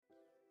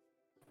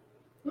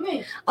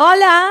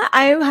Hola,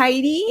 I'm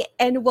Heidi,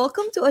 and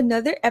welcome to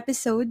another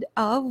episode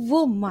of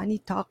Money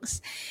Talks.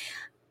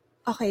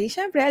 Okay,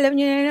 syempre, alam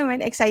niyo na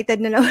naman,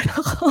 excited na naman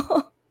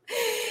ako.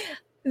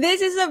 This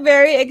is a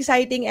very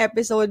exciting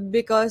episode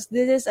because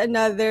this is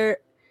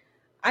another,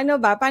 paano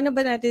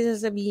ba natin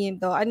sasabihin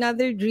to?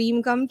 Another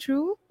dream come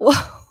true?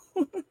 Wow.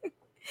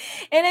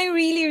 And I'm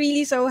really,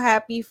 really so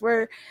happy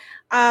for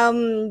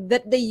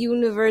that the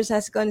universe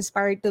has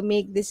conspired to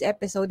make this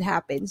episode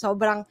happen.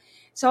 Sobrang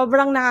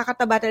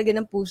nakakataba talaga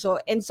ng puso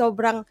and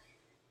sobrang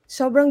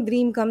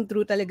dream come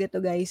true talaga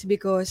to, guys,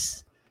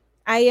 because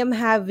I am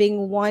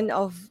having one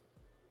of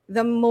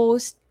the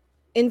most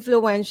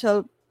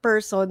influential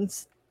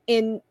persons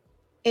in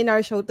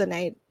our show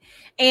tonight.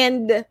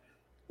 And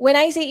when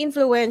I say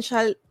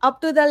influential,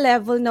 up to the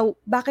level na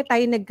bakit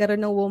tayo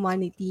nagkaroon ng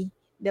womanity,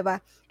 'di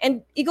ba?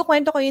 And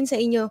ikukwento ko 'yun sa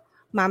inyo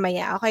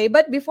mamaya, okay?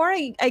 But before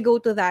I go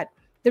to that,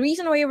 the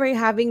reason why we're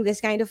having this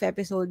kind of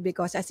episode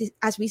because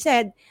as we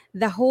said,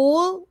 the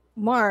whole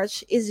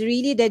March is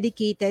really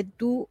dedicated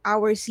to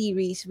our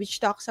series which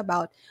talks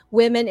about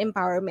women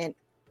empowerment.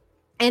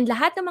 And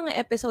lahat ng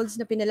mga episodes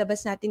na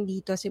pinalabas natin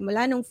dito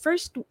simula nung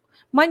first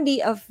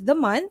Monday of the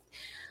month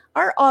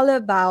are all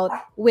about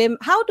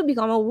how to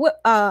become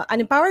an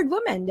empowered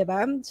woman, di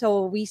ba?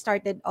 So we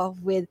started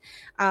off with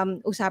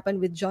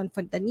usapan with John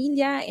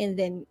Fontanilla, and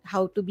then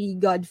how to be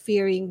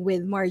God-fearing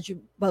with Marge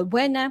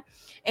Balbuena.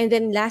 And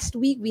then last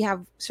week, we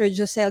have Sir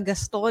Josel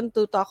Gaston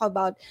to talk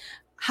about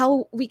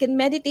how we can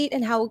meditate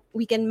and how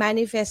we can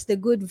manifest the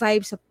good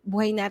vibes sa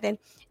buhay natin.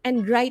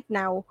 And right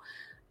now,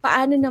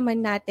 paano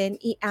naman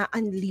natin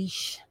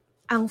i-unleash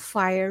ang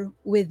fire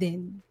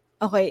within.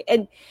 Okay,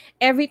 and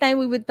every time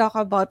we would talk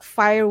about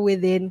fire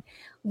within,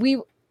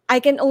 we I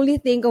can only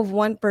think of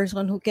one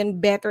person who can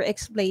better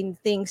explain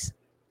things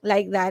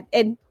like that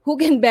and who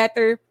can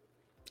better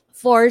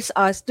force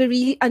us to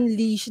really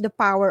unleash the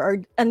power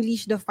or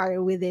unleash the fire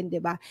within,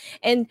 'di ba?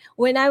 And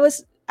when I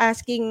was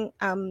asking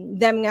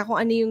them nga kung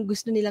ano yung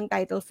gusto nilang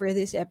title for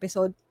this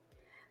episode,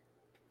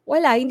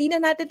 wala, hindi na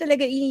natin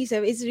talaga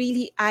inisip. It's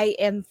really I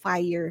am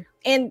fire.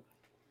 And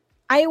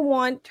I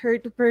want her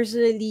to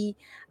personally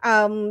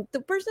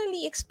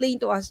explain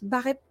to us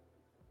bakit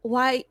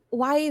why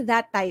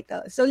that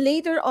title. So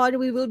later on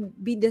we will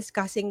be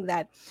discussing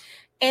that.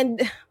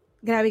 And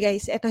grabe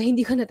guys, eto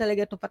hindi ko na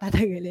talaga to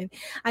patatagalin.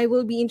 I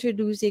will be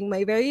introducing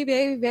my very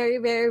very very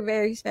very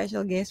very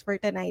special guest for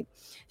tonight.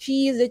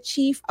 She is the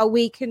chief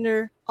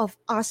awakener of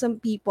awesome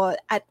people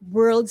at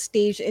World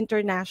Stage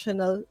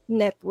International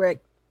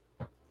Network.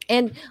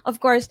 And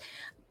of course,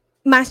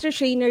 master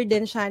trainer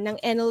din siya ng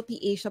NLP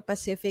Asia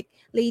Pacific.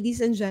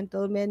 Ladies and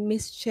gentlemen,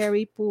 Miss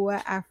Cherry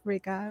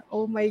Pua-Africa.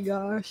 Oh my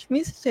gosh,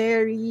 Miss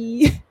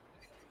Cherry.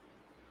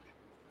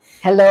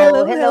 Hello,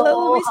 Hello, hello, hello.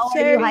 Miss How are you,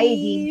 Cherry.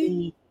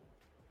 Heidi?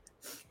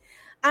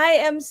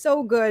 I am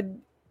so good.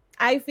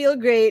 I feel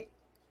great.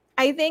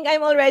 I think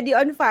I'm already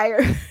on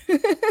fire.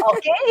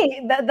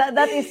 Okay,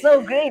 that is so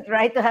great,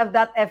 right? To have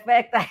that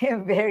effect. I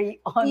am very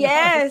honored.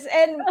 Yes,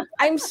 and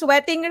I'm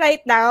sweating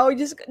right now.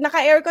 Just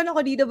naka-aircon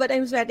ako dito but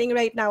I'm sweating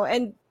right now,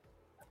 and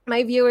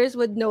my viewers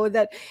would know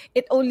that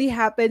it only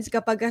happens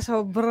kapag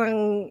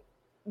sobrang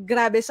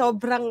grabe,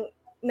 sobrang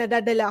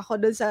nadadala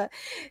ako dun sa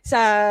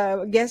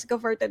guest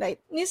ko for tonight.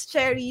 Miss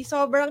Cherry,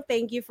 sobrang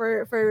thank you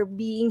for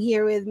being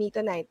here with me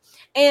tonight.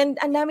 And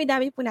ang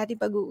dami-dami po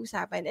natin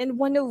pag-uusapan. And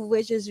one of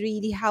which is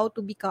really how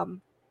to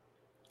become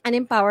an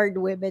empowered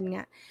woman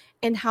nga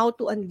and how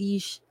to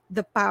unleash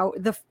the power,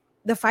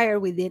 the fire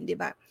within, di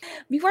ba?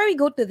 Before we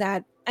go to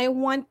that, I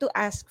want to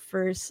ask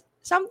first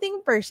something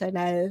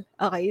personal.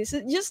 Okay,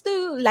 so just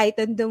to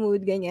lighten the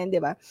mood, ganyan,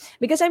 di ba?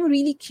 Because I'm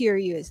really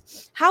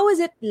curious. How was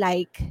it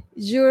like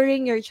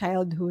during your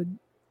childhood?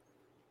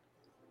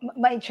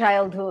 My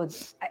childhood,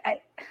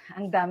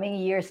 ang daming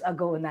years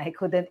ago na I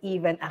couldn't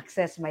even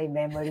access my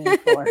memory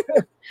for.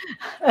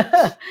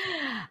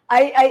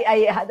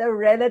 I had a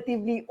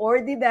relatively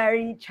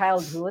ordinary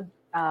childhood.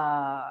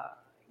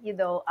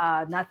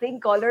 Nothing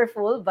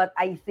colorful, but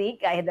I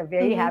think I had a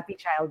very Mm-hmm. happy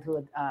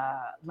childhood.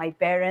 My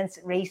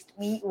parents raised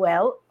me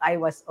well. I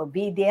was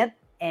obedient,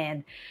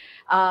 and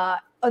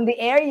on the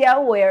area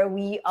where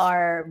we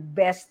are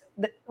best,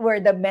 where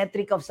the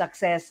metric of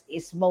success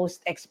is most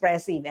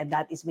expressive, and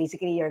that is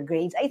basically your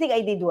grades. I think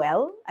I did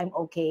well. I'm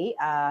okay.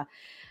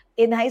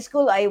 In high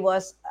school, I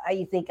was,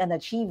 I think, an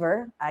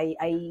achiever.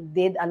 I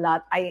did a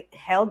lot. I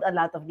held a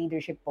lot of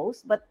leadership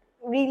posts, but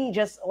really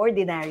just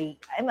ordinary.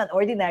 I'm an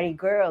ordinary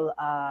girl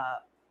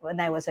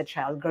when I was a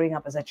child, growing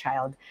up as a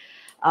child.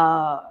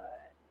 Uh,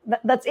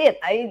 that's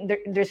it.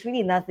 There's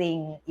really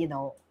nothing,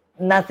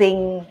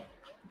 nothing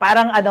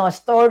parang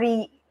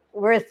story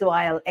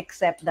worthwhile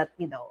except that,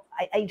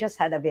 I just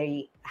had a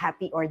very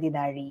happy,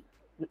 ordinary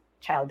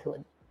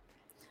childhood.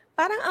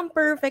 Parang ang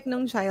perfect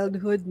ng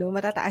childhood, no?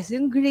 Matataas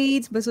yung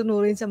grades,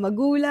 masunurin sa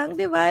magulang,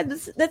 di ba?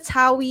 That's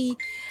how we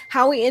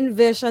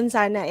envision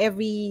sana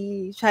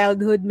every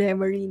childhood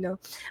memory, no?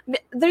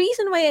 The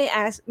reason why I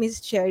asked Miss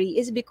Cherry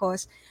is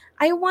because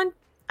I want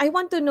I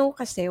want to know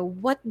kasi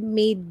what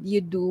made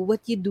you do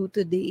what you do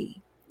today.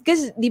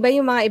 Because di ba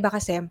yung mga iba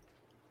kasi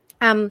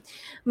um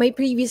my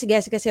previous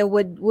guest kasi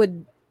would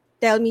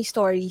tell me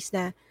stories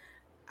na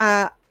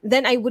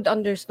then I would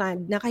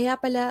understand na kaya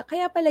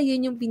pala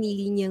yun yung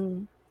pinili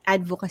niyang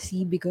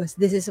advocacy because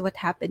this is what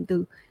happened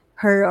to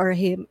her or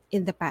him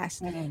in the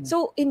past. Mm.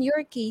 So in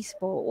your case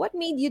po, what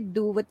made you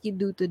do what you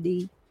do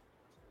today?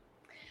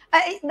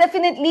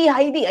 Definitely,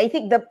 Heidi. I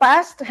think the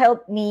past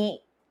helped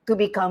me to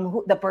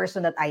become the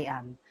person that I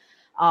am.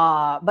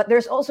 But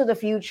there's also the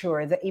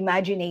future, the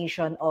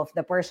imagination of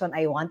the person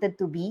I wanted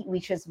to be,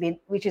 which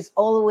is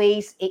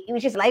always,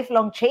 which is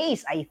lifelong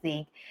chase. I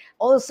think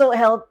also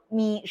helped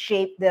me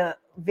shape the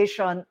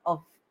vision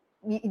of,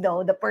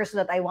 the person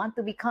that I want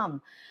to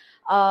become.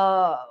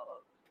 uh,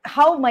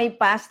 how my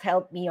past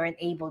helped me or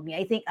enabled me.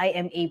 I think I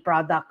am a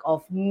product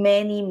of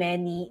many,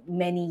 many,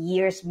 many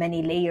years,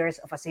 many layers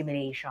of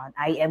assimilation.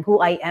 I am who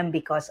I am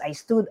because I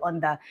stood on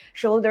the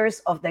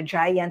shoulders of the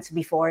giants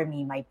before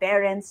me, my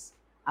parents,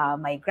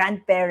 my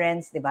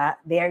grandparents, diba?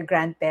 Their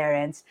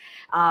grandparents,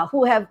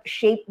 who have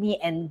shaped me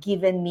and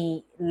given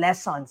me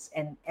lessons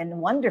and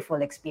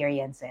wonderful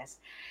experiences.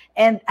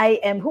 And I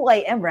am who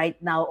I am right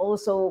now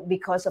also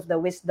because of the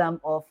wisdom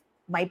of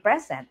my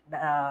present,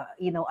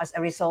 as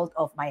a result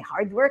of my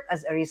hard work,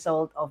 as a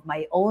result of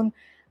my own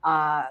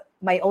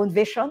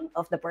vision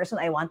of the person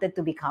I wanted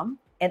to become.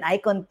 And I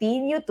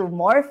continue to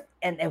morph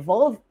and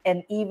evolve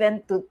and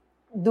even to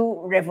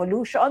do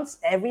revolutions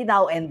every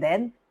now and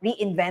then,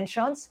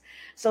 reinventions,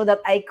 so that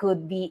I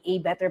could be a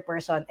better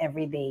person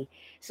every day.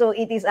 So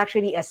it is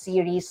actually a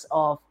series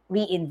of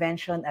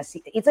reinvention.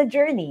 It's a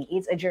journey.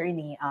 It's a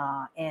journey,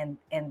 and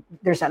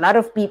there's a lot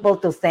of people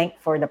to thank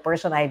for the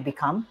person I've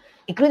become,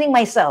 including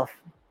myself,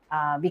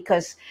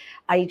 because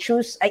I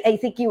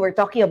think you were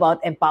talking about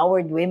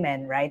empowered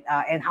women, right?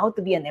 And how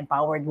to be an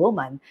empowered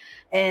woman.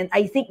 And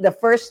I think the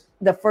first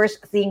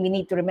thing we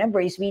need to remember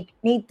is we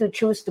need to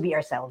choose to be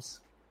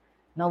ourselves.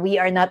 No, we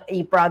are not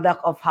a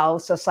product of how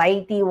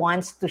society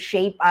wants to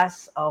shape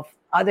us, of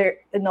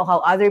how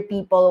other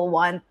people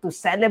want to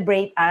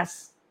celebrate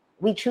us.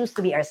 We choose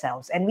to be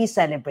ourselves and we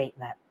celebrate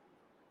that.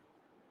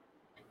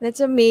 That's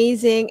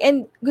amazing.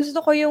 And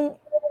gusto ko yung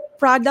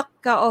product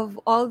ka of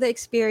all the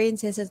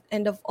experiences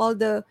and of all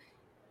the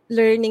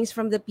learnings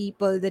from the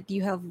people that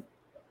you have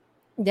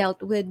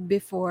dealt with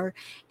before,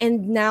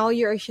 and now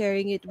you're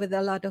sharing it with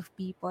a lot of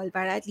people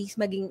para at least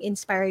maging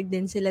inspired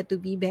din sila to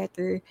be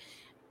better.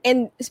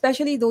 And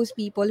especially those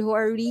people who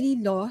are really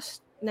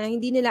lost na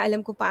hindi nila alam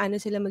kung paano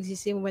sila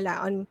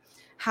magsisimula on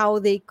how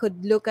they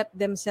could look at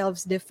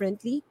themselves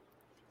differently.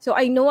 So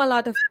I know a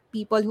lot of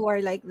people who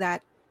are like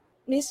that.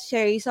 Miss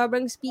Sherry,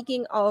 sobrang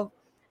speaking of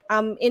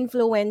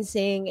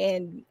influencing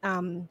and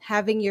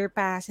having your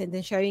past and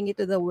then sharing it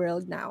to the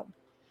world now.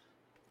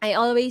 I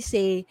always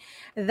say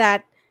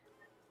that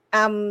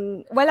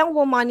walang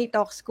Womani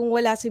Talks kung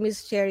wala si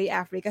Miss Cherry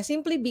Africa,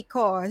 simply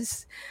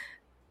because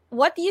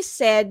what you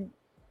said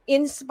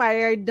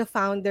inspired the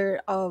founder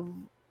of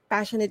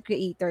Passionate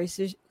Creators,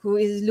 who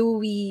is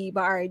Louis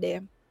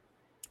Baarde.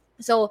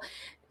 So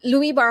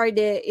Louis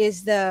Baarde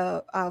is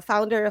the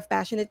founder of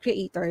Passionate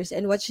Creators,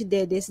 and what she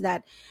did is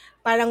that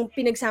parang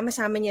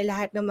pinagsama-sama niya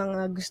lahat ng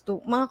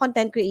mga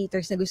content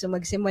creators na gusto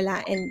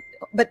magsimula and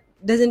but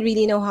doesn't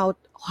really know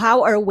how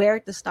or where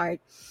to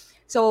start.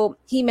 So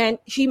she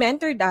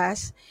mentored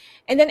us,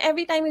 and then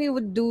every time she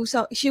would do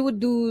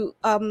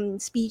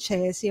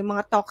speeches, yung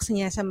mga talks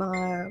niya sa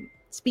mga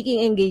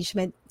speaking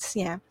engagements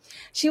niya.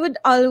 She would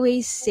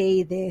always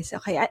say this.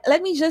 Okay,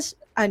 let me just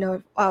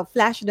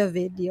flash the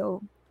video.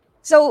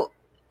 So,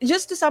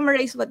 just to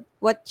summarize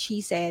what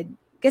she said,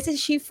 kasi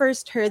she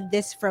first heard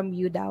this from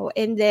you daw,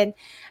 and then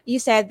you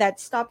said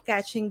that stop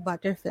catching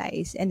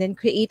butterflies and then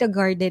create a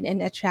garden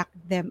and attract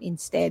them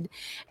instead.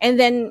 And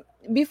then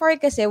before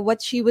kasi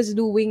what she was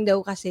doing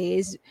daw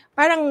kasi is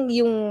parang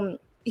yung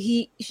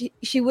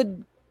she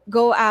would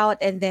go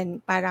out and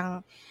then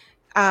parang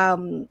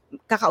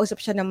kakausap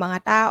siya ng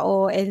mga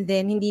tao and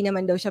then hindi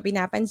naman daw siya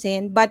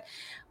pinapansin. But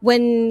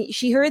when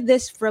she heard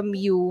this from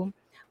you,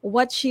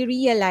 what she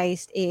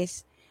realized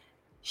is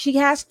she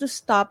has to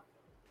stop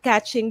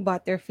catching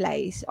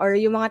butterflies or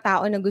yung mga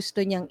tao na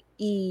gusto niyang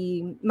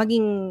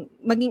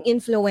maging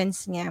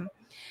influence niya.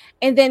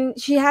 And then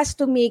she has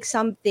to make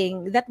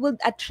something that would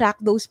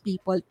attract those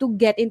people to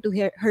get into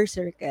her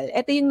circle.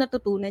 Ito yung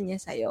natutunan niya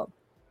sa'yo.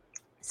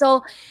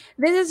 So,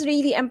 this is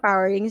really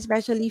empowering,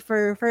 especially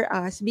for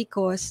us,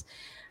 because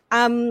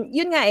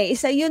yun nga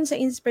isa yun sa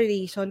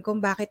inspiration kung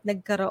bakit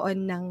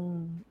nagkaroon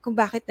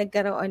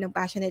ng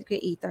Passionate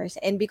Creators.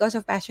 And because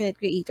of Passionate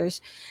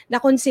Creators,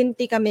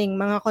 nakonsinti kaming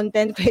mga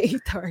content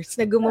creators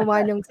na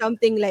gumawa ng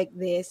something like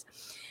this.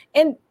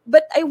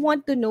 But I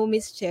want to know,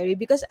 Miss Cherry,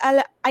 because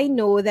I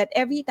know that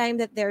every time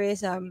that there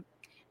is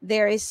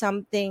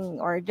something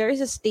or there is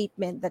a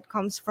statement that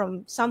comes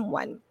from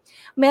someone,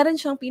 meron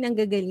siyang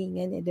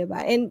pinanggagalingan, 'di ba?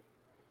 And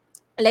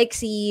like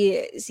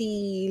si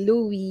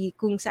Louie,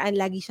 kung saan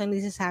lagi siyang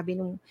nagsasabi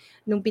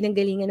nung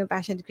pinanggalingan ng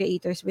Passionate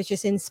Creators, which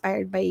is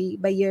inspired by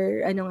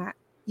your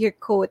your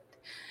quote.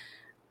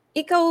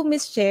 Ikaw,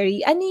 Miss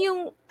Cherry,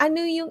 ano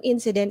yung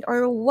incident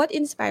or what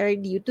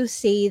inspired you to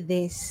say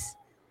this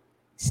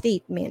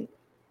statement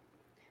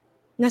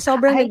na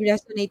sobrang I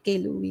nag-resonate kay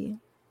Louie?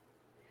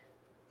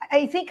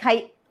 I think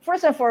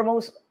first and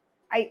foremost,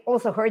 I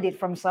also heard it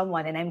from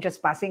someone, and I'm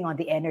just passing on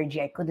the energy.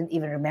 I couldn't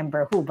even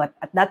remember who, but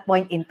at that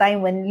point in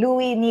time, when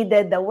Louis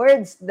needed the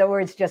words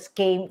just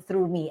came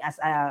through me as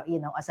a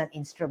as an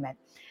instrument.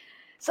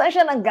 Saan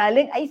siya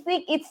nanggaling? I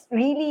think it's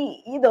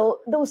really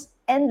those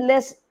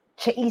endless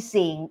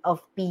chasing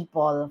of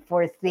people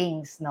for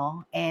things,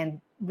 no, and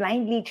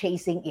blindly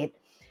chasing it.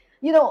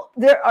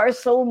 There are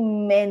so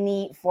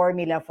many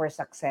formula for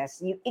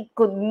success. It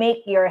could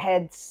make your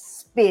head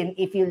spin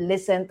if you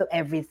listen to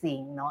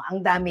everything, no?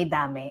 Ang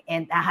dami-dami.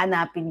 And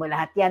hahanapin mo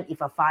lahat yan,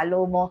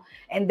 ifa-follow mo.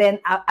 And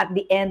then at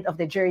the end of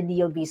the journey,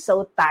 you'll be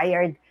so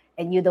tired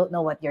and you don't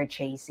know what you're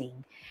chasing.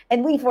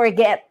 And we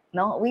forget,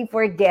 no? We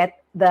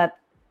forget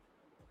that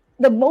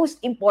the most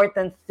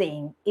important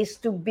thing is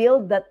to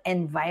build that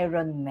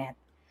environment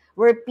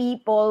where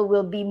people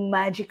will be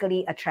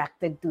magically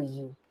attracted to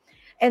you.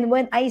 And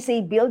when I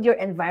say build your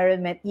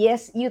environment,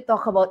 yes, you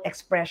talk about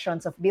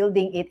expressions of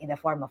building it in the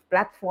form of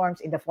platforms,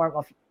 in the form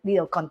of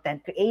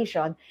content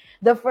creation.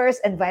 The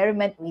first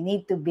environment we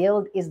need to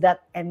build is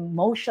that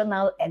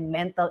emotional and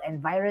mental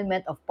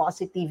environment of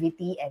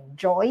positivity and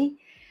joy,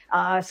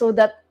 so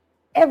that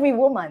every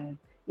woman,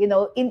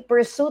 in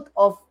pursuit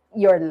of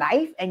your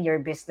life and your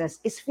business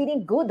is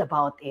feeling good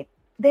about it.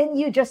 Then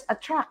you just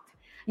attract.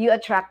 You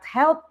attract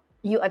help,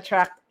 you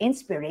attract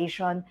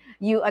inspiration,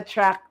 you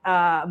attract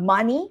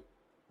money,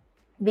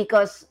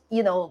 because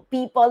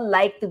people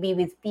like to be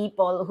with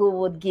people who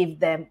would give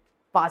them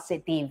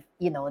positive,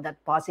 that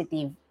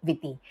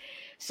positivity.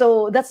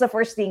 So that's the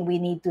first thing we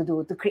need to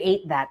do to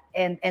create that.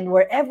 And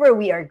wherever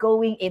we are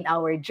going in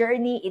our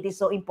journey, it is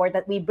so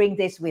important we bring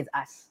this with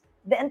us.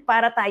 Then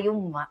para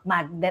tayong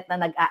magnet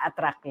na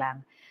nag-a-attract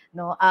lang,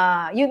 no.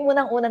 Yun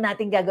munang una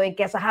natin gagawin,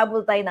 kaya sa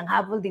habol tayo ng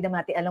habol, di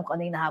naman natin alam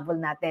kung ano yung nahabol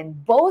natin.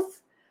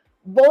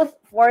 Both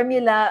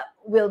formula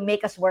will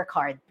make us work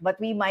hard, but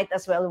we might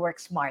as well work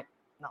smart.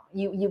 No,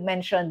 you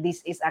mentioned this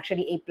is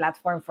actually a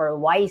platform for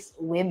wise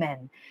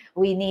women.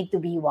 We need to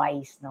be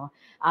wise, no,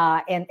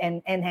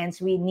 and hence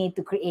we need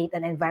to create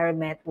an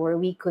environment where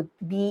we could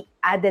be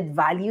added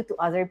value to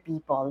other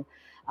people,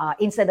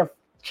 instead of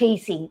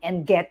chasing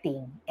and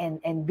getting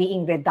and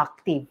being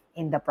reductive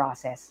in the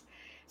process.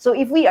 So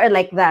if we are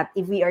like that,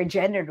 if we are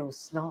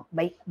generous, no,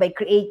 by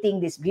creating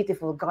this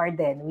beautiful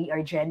garden, we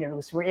are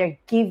generous. We are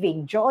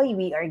giving joy.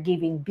 We are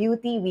giving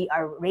beauty. We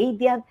are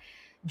radiant.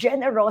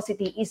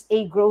 Generosity is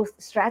a growth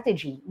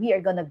strategy. We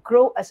are going to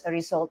grow as a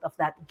result of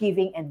that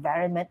giving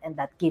environment and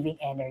that giving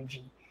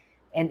energy.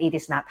 And it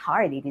is not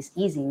hard. It is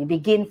easy. We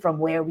begin from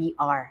where we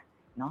are,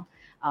 no?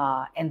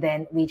 And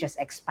then we just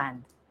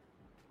expand.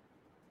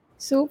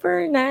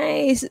 Super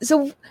nice.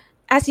 So,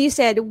 as you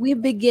said, we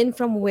begin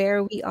from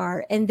where we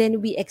are and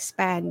then we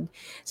expand.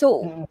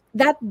 So, Mm.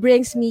 that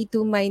brings me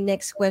to my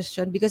next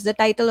question because the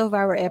title of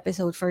our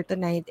episode for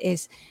tonight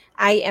is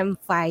I Am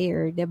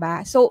Fire,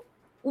 diba? So,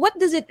 what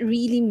does it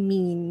really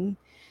mean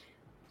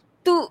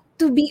to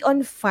be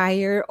on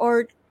fire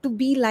or to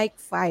be like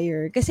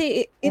fire?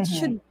 Kasi it Mhm.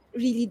 should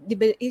really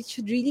it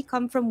should really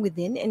come from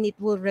within and it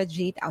will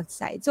radiate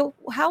outside. So,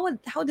 how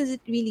does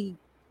it really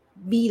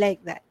be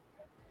like that?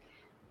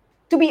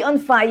 To be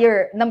on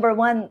fire, number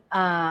one,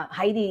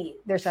 Heidi,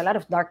 there's a lot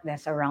of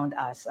darkness around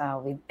us,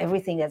 with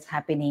everything that's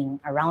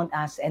happening around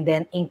us. And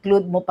then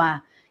include mo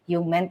pa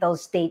yung mental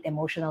state,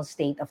 emotional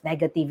state of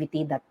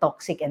negativity, that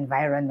toxic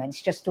environment. It's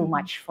just too Mhm.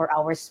 much for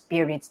our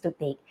spirits to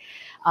take.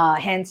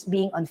 Hence,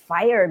 being on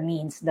fire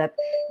means that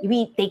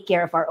we take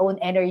care of our own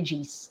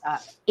energies.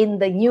 In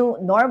the new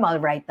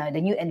normal right now,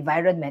 the new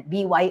environment,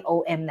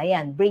 BYOM na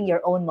yan, bring your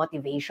own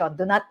motivation.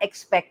 Do not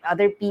expect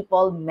other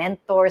people,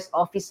 mentors,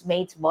 office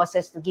mates,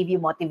 bosses to give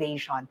you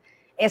motivation.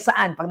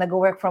 Saan? Pag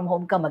nag-work from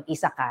home ka,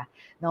 mag-isa ka.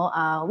 No?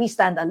 We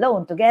stand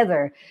alone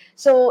together.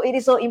 So it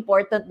is so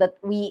important that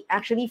we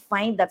actually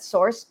find that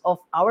source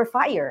of our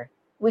fire,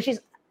 which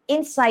is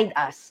inside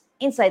us.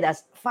 Inside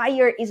us.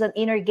 Fire is an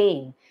inner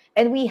game.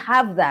 And we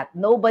have that.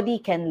 Nobody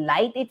can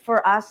light it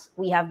for us.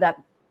 We have that.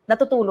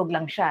 Natutulog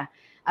lang siya.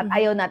 At Mhm.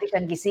 ayaw natin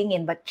siyang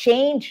gisingin. But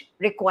change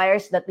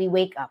requires that we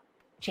wake up.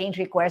 Change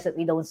requires that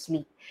we don't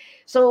sleep.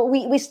 So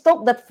we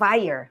stoke that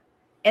fire.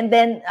 And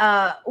then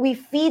we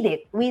feed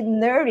it. We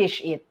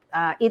nourish it.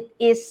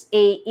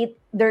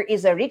 There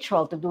is a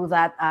ritual to do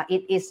that.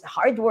 It is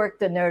hard work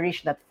to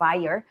nourish that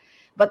fire.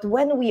 But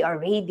when we are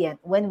radiant,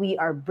 when we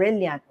are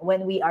brilliant,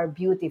 when we are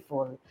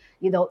beautiful,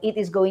 it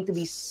is going to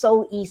be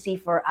so easy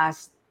for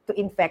us to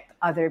infect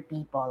other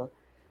people.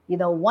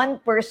 One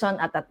person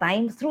at a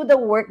time, through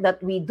the work that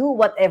we do,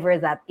 whatever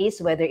that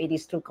is, whether it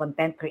is through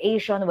content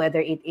creation,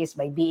 whether it is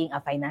by being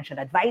a financial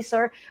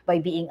advisor, by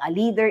being a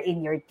leader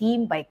in your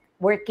team, by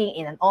working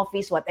in an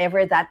office,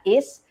 whatever that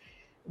is,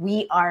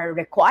 we are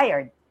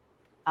required,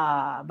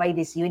 by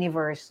this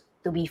universe,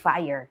 to be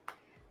fire.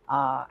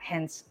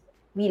 Hence,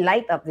 we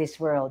light up this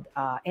world,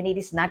 and it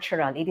is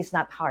natural. It is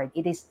not hard.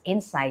 It is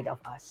inside of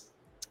us.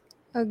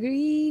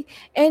 Agree.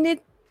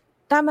 And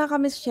tama ka,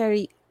 Miss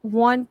Cherry.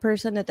 one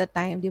person at a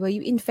time, di ba?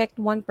 You infect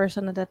one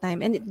person at a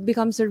time, and it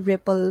becomes a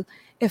ripple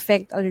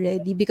effect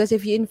already. Because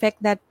if you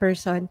infect that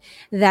person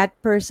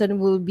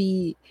will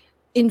be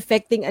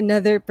infecting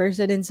another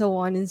person, and so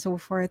on and so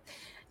forth.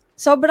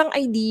 Sobrang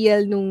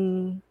ideal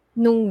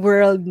nung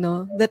world,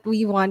 no, that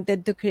we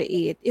wanted to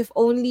create. If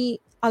only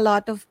a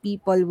lot of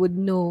people would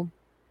know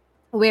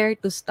where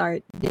to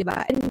start, 'di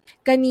ba? And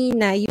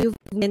kanina you've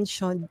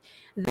mentioned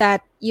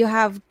that you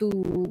have to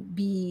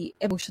be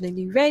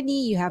emotionally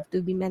ready, you have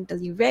to be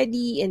mentally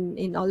ready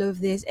in all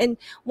of this.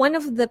 And one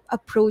of the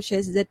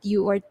approaches that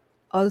you are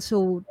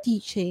also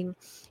teaching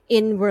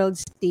in world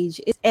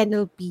stage is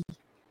NLP,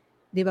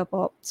 'di ba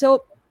po?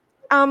 So,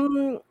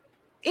 um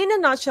in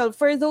a nutshell,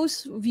 for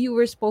those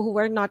viewers po who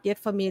are not yet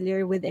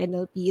familiar with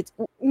NLP, it's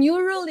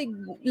neuro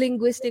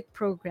linguistic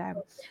program.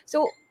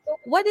 So,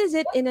 what is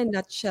it in a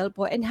nutshell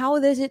po, and how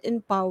does it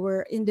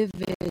empower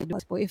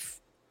individuals po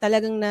if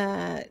talagang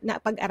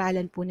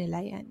napag-aralan po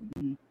nila yan?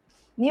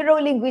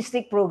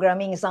 Neuro-linguistic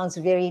programming sounds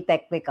very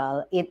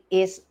technical. It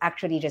is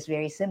actually just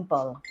very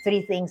simple.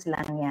 Three things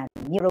lang yan.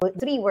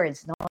 Three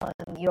words, no?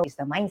 Neuro is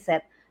the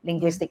mindset, Yeah.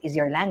 linguistic is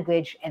your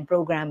language, and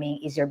programming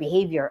is your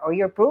behavior or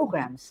your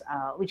programs,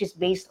 which is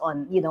based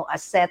on, a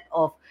set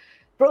of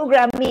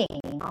programming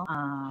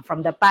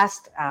from the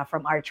past,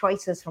 from our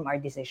choices, from our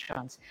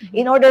decisions. Mhm.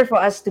 In order for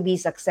us to be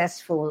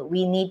successful,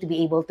 we need to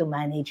be able to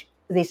manage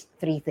these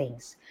three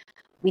things.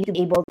 We need to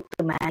be able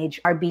to manage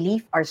our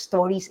belief, our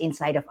stories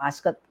inside of us,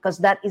 because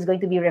that is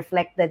going to be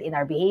reflected in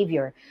our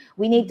behavior.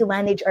 We need to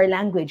manage our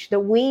language, the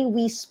way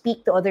we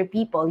speak to other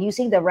people,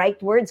 using the right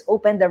words,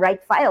 open the right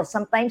files.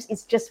 Sometimes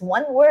it's just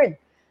one word.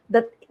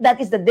 That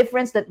is the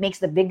difference that makes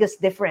the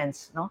biggest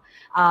difference, no?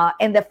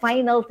 And the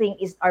final thing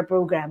is our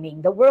programming.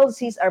 The world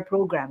sees our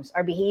programs,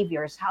 our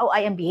behaviors, how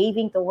I am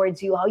behaving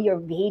towards you, how you're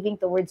behaving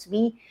towards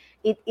me.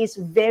 It is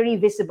very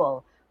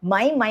visible.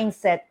 My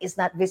mindset is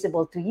not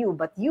visible to you,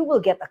 but you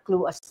will get a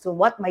clue as to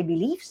what my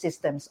belief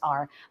systems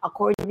are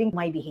according to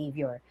my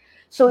behavior.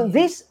 So Yeah.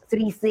 these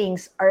three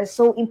things are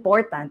so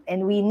important,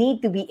 and we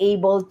need to be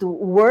able to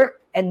work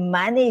and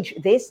manage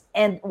this.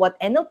 And what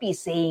NLP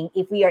is saying,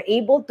 if we are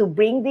able to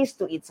bring this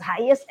to its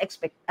highest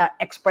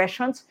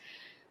expressions,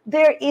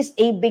 there is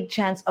a big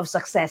chance of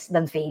success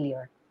than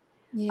failure.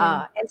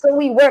 Yeah. And so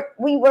we work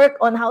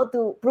on how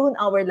to prune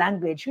our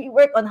language. We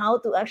work on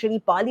how to actually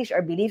polish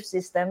our belief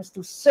systems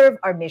to serve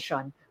our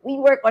mission. We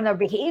work on our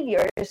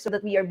behaviors so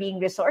that we are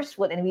being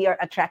resourceful and we are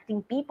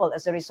attracting people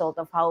as a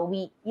result of how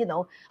we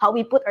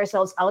put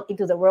ourselves out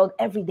into the world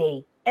every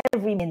day,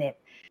 every minute.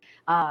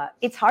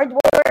 It's hard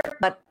work,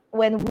 but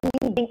when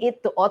we bring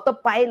it to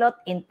autopilot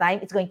in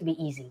time, it's going to be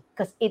easy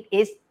because it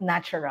is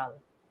natural.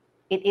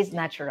 It is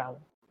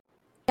natural.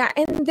 Yeah,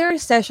 and there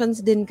are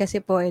sessions din kasi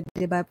po,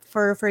 'di ba,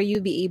 for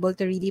you be able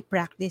to really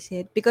practice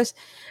it, because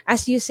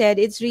as you said,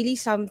 it's really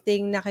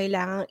something na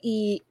kailangang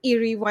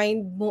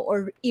i-rewind mo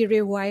or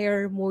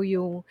i-rewire mo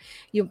yung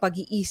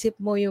pag-iisip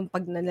mo, yung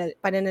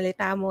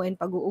pananalita mo and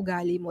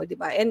pag-uugali mo, 'di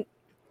ba? And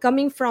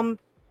coming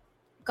from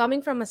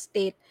coming from a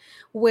state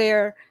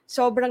where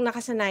sobrang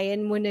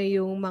nakasanayan mo na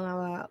yung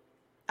mga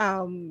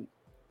um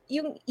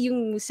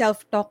yung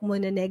self-talk mo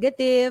na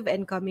negative,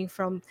 and coming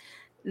from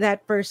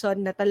that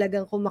person na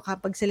talagang kung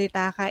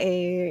makapagsalita ka,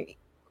 eh,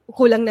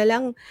 kulang na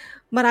lang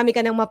marami ka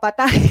ng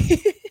mapatay.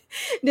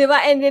 'Di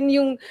ba? And then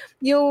yung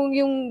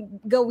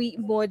gawi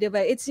mo, 'di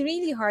ba? It's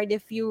really hard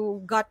if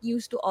you got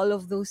used to all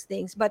of those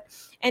things. But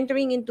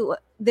entering into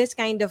this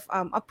kind of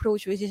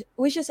approach, which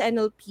is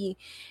NLP,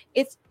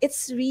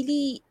 it's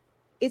really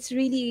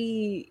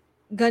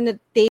gonna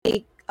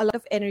take a lot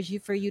of energy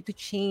for you to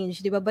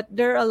change, 'di ba? But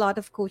there are a lot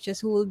of coaches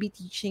who will be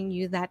teaching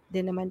you that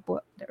din naman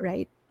po,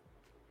 right?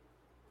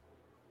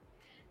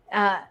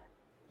 Uh,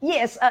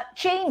 yes,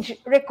 change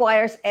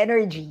requires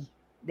energy,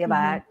 di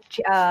Mm-hmm.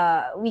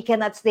 ba? We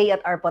cannot stay at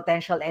our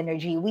potential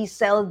energy. We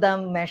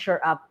seldom measure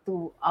up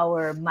to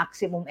our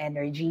maximum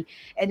energy,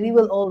 and we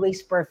will Mm-hmm. always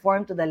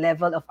perform to the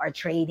level of our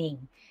training.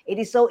 It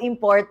is so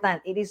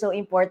important. It is so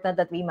important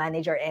that we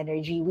manage our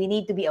energy. We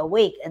need to be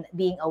awake, and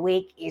being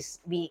awake is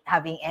be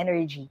having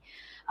energy.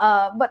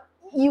 But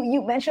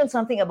you mentioned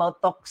something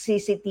about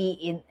toxicity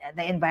in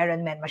the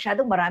environment.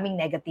 Masyadong maraming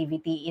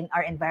negativity in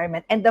our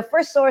environment. And the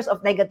first source of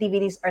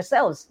negativity is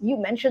ourselves. You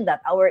mentioned that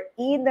our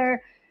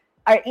inner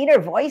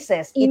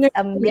voices, it's Inner,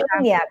 a yeah,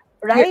 maniac,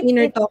 your right?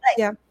 inner It's talks,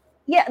 like, yeah.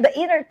 yeah, the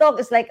inner talk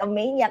is like a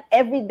maniac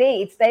every day.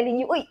 It's telling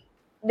you, uy,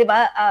 di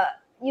ba,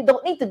 you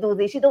don't need to do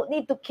this. You don't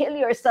need to kill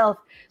yourself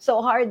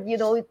so hard,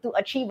 to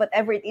achieve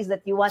whatever it is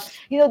that you want.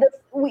 That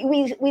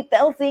we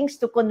tell things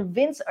to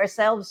convince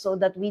ourselves so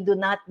that we do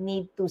not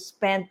need to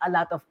spend a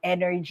lot of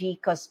energy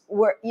because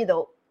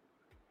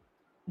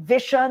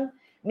vision,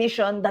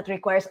 mission that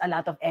requires a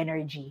lot of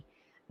energy.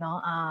 No,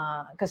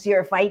 because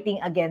you're fighting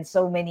against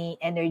so many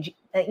energy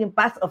in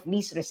path of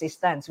least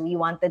resistance. We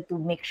wanted to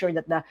make sure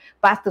that the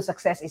path to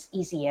success is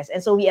easiest, and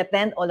so we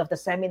attend all of the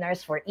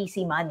seminars for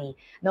easy money.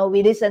 No,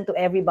 we listen to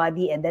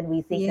everybody, and then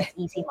we think Yeah. that's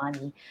easy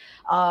money.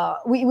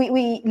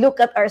 We look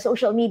at our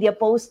social media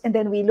posts, and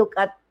then we look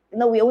at,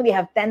 we only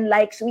have 10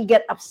 likes. We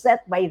get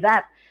upset by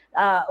that.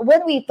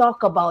 when we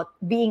talk about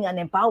being an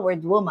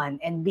empowered woman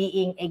and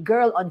being a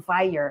girl on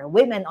fire,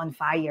 women on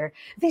fire,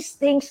 these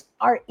things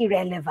are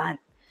irrelevant.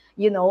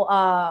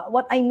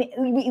 What I mean,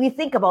 we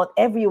think about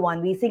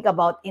everyone, we think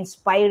about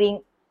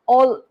inspiring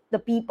all the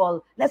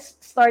people. Let's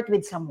start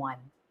with someone.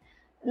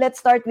 Let's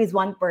start with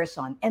one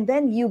person, and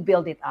then you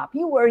build it up.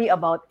 You worry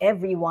about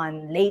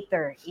everyone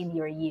later in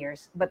your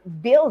years, but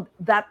build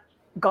that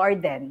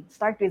garden.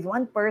 Start with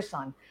one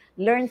person,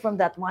 learn from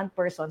that one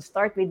person.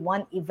 Start with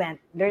one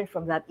event, learn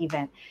from that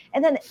event,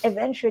 and then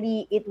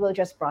eventually it will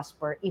just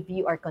prosper if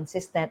you are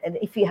consistent and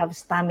if you have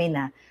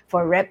stamina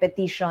for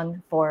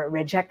repetition, for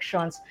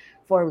rejections,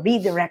 for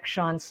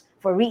redirections,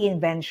 for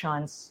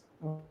reinventions.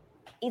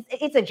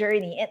 It's a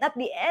journey, and at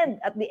the end,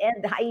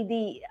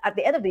 Heidi, at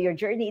the end of your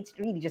journey, it's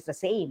really just the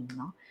same,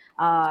 no?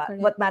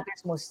 Correct. What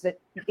matters most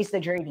is the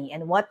journey,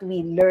 and what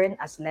we learn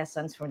as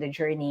lessons from the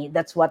journey.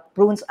 That's what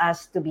prunes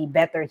us to be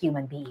better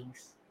human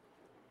beings.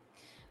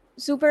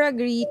 Super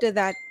agree to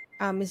that,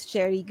 Miss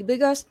Cherry.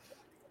 Because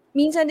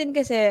minsan din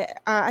kasi,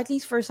 at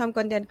least for some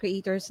content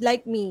creators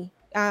like me,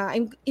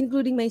 I'm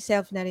including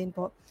myself na rin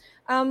po,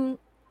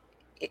 um,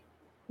 i-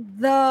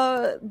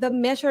 the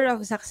measure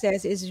of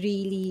success is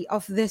really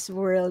of this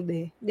world,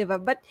 eh, 'di ba?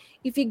 But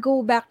if you go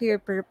back to your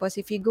purpose,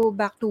 if you go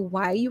back to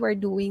why you are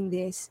doing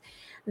this,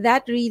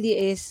 that really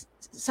is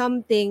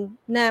something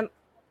na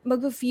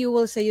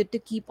mag-fuel sa you to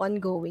keep on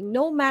going,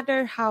 no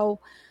matter how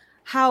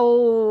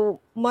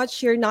much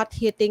you're not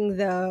hitting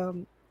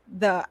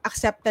the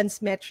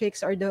acceptance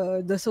metrics or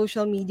the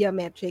social media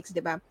metrics,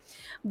 'di ba?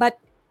 But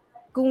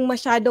kung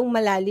masyadong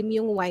malalim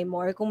yung why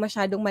mo or kung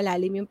masyadong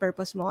malalim yung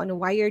purpose mo on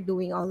why you're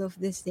doing all of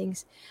these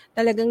things,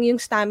 talagang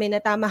yung stamina,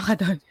 tama ka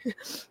doon.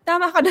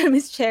 Tama ka doon,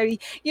 Miss Cherry.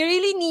 You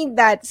really need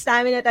that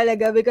stamina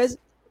talaga because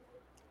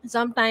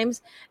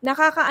sometimes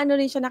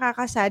nakakaano rin siya,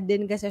 nakakasad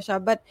din kasi siya.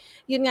 But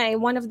yun nga,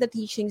 one of the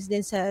teachings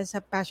din sa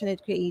passionate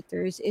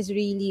creators is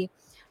really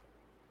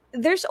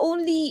there's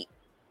only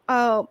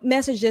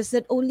messages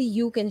that only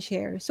you can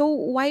share. So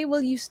why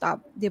will you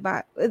stop, 'di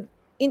ba?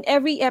 In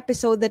every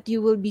episode that you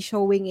will be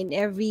showing, in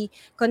every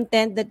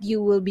content that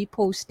you will be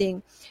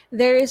posting,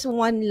 there is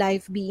one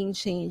life being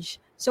changed.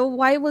 So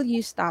why will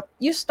you stop?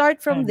 You start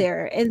from Mhm.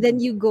 there and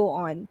then you go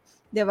on.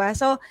 'Di ba?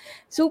 So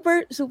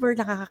super super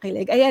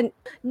nakakakilig. Ayan,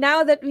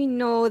 now that we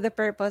know the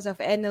purpose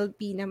of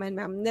NLP naman,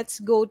 ma'am, let's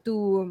go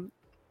to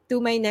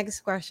my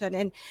next question.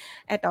 And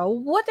eto,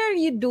 what are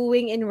you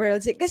doing in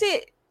Worlds?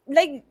 Kasi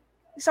like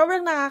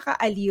sobrang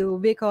nakakaaliw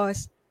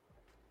because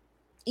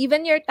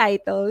even your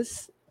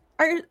titles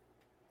are,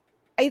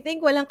 I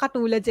think, walang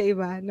katulad sa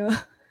iba, no?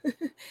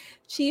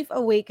 Chief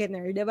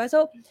Awakener, diba?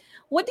 So,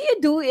 what do you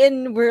do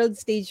in World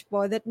Stage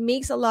po that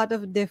makes a lot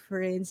of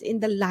difference in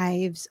the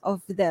lives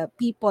of the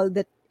people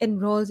that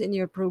enrolls in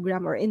your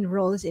program or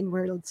enrolls in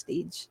World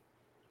Stage?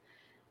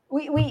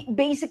 We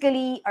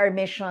basically, our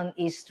mission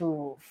is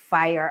to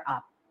fire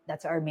up.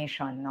 That's our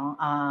mission, no?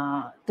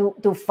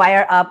 To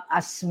fire up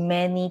as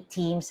many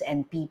teams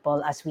and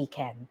people as we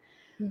can,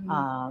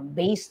 Mm-hmm.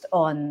 based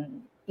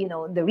on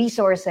the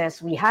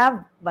resources we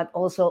have, but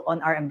also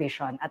on our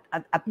ambition.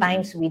 At Mm-hmm.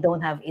 times we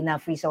don't have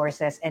enough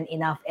resources and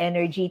enough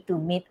energy to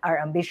meet our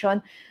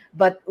ambition,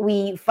 but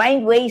we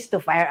find ways to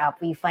fire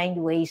up. We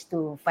find ways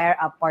to fire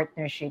up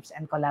partnerships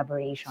and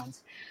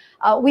collaborations.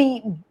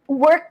 We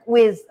work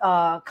with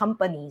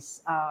companies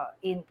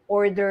in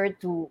order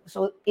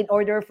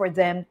for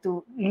them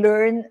to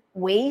learn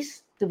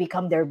ways to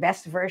become their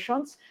best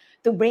versions,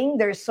 to bring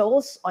their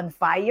souls on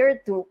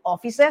fire to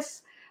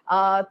offices,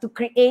 to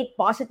create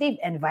positive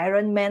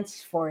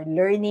environments for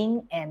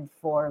learning and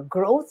for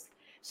growth,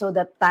 so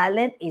that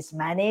talent is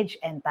managed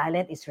and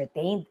talent is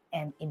retained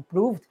and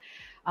improved.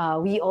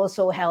 We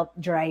also help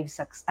drive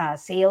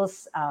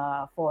sales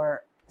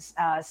for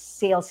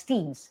sales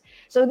teams.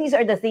 So these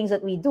are the things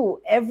that we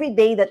do. Every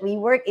day that we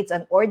work, it's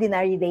an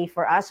ordinary day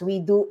for us. We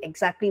do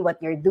exactly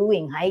what you're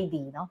doing,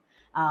 Heidi. No?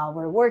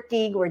 We're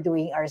working, we're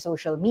doing our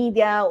social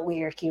media,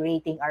 we're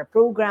curating our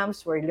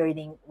programs, we're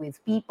learning with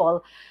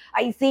people.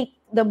 I think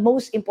the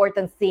most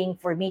important thing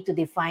for me to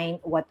define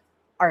what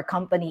our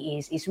company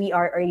is we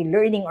are a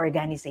learning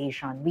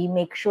organization. We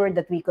make sure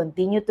that we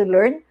continue to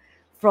learn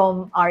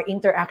from our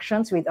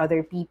interactions with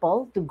other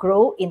people, to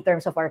grow in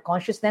terms of our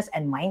consciousness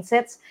and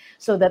mindsets,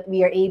 so that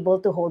we are able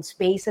to hold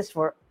spaces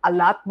for a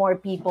lot more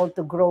people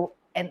to grow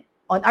and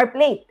on our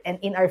plate and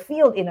in our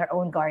field, in our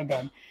own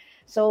garden.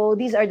 So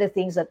these are the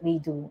things that we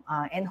do,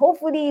 and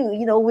hopefully,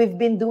 we've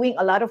been doing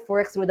a lot of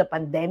work through the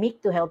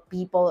pandemic to help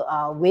people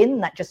win,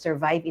 not just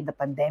survive in the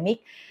pandemic.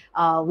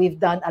 We've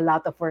done a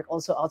lot of work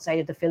also outside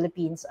of the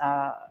Philippines.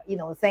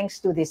 Thanks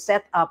to this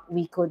setup,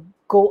 we could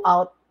go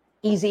out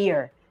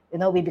easier.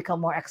 We become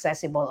more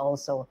accessible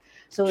also.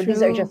 So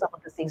these are just True. some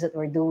of the things that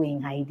we're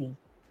doing, Heidi.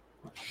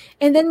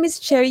 And then Miss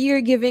Cherry,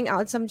 you're giving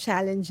out some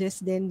challenges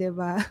din, 'di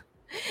ba?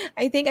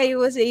 I think I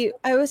was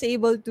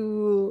able to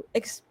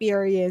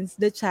experience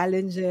the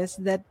challenges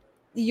that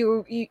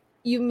you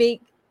make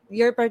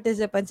your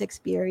participants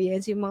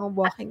experience, yung mga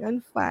walking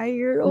on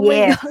fire. Oh my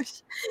Yes,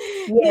 gosh.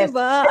 'Di yes.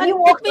 ba? Have you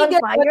Let walked me on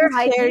get fire, one,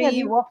 Heidi? Have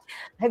you Cherry. walked?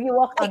 Have you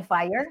walked I on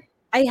fire?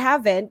 I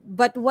haven't,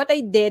 but what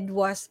I did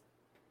was,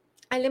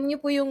 alam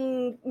niyo po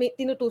yung may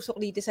tinutusok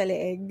dito sa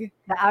leeg?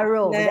 The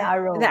The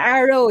arrow.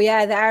 arrow,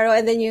 yeah, the arrow,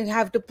 and then you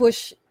have to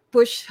push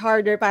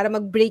harder para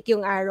mag-break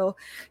yung arrow.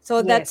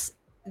 So Yes.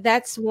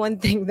 that's one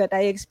thing that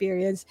I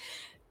experienced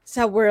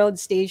sa world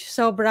stage.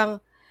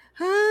 Sobrang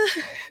ah.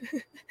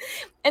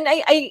 And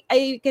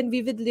I can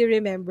vividly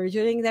remember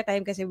during that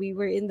time kasi we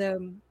were in the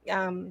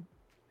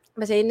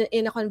basta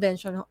in a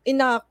convention,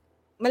 in a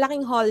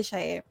malaking hall siya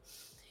eh.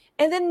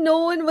 And then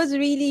no one was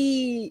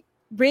really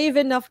brave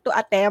enough to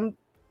attempt.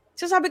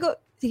 So sabi ko,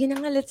 sige na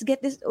nga, let's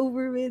get this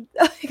over with.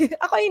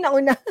 Ako yung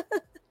nauna.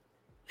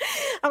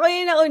 Ako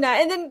yung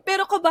nauna. And then,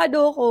 pero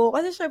kabado ako.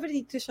 Kasi syempre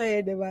dito siya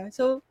eh, di ba?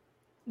 So,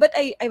 but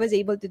I was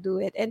able to do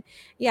it. And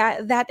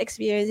yeah, that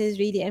experience is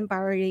really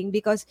empowering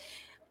because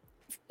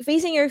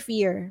facing your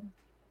fear,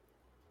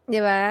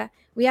 di ba?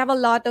 We have a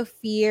lot of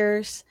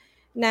fears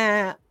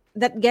na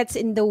that gets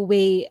in the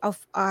way of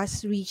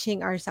us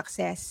reaching our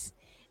success.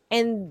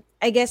 And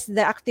I guess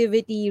the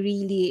activity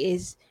really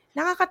is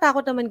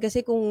nakakatakot naman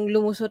kasi kung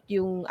lumusot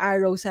yung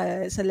arrow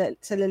sa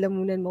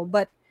lalamunan mo.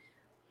 But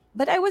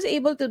I was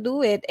able to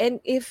do it. And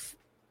if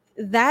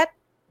that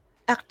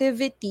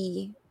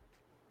activity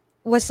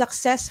was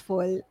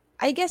successful,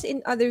 I guess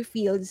in other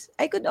fields,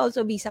 I could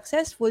also be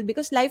successful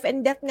because life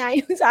and death nga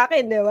yung sa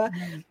akin, di ba?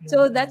 Mm,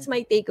 So mm, that's mm.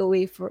 my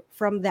takeaway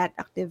from that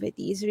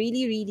activity. It's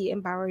really, really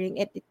empowering.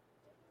 It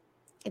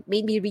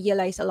made me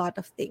realize a lot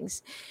of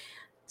things.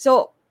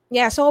 So,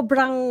 yeah,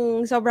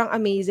 sobrang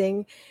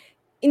amazing.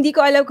 Hindi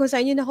ko alam kung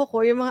saan yun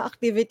nakukuha yung mga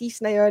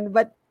activities na yun,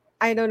 but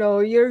I don't know,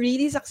 you're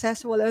really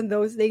successful on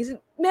those things.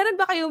 Meron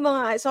ba kayong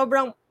mga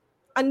sobrang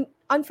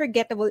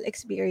unforgettable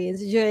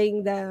experience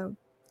during the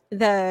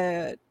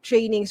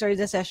trainings or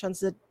the sessions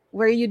that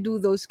where you do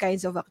those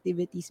kinds of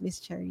activities, Miss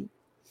Cherry?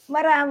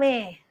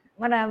 Marami.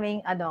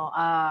 Maraming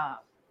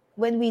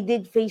when we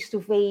did face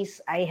to face,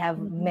 I have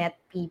Mhm. met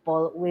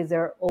people with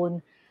their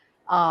own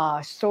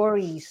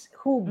stories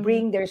who Mhm.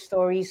 bring their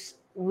stories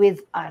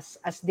with us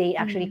as they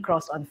actually Mhm.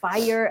 cross on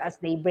fire, as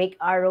they break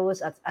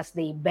arrows, as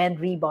they bend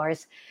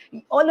rebars.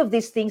 All of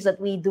these things that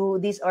we do,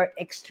 these are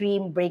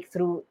extreme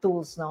breakthrough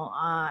tools, no?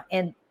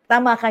 And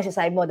tama ka siya,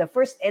 sabi mo, the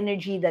first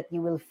energy that you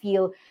will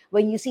feel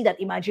when you see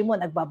that, imagine mo,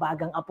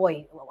 nagbabagang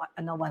apoy,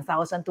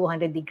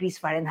 1,200 degrees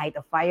Fahrenheit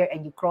of fire,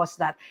 and you cross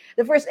that,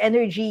 the first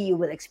energy you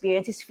will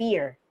experience is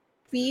fear.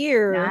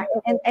 Yeah.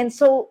 Fear. And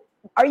so,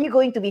 are you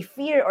going to be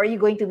fear or are you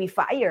going to be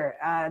fire?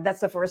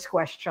 That's the first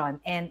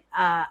question. And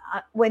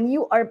when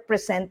you are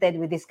presented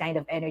with this kind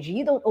of energy,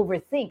 you don't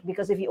overthink,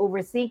 because if you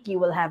overthink, you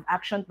will have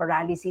action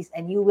paralysis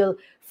and you will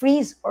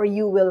freeze or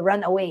you will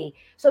run away.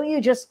 So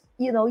you just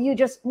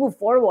move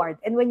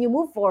forward. And when you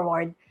move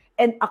forward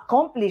and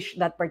accomplish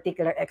that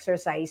particular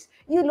exercise,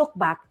 you look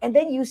back and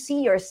then you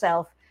see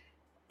yourself,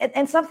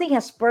 and something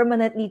has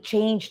permanently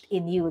changed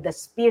in you, the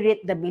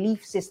spirit, the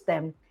belief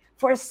system.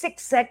 For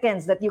 6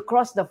 seconds that you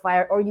crossed the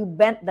fire or you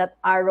bent that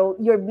arrow,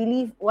 your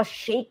belief was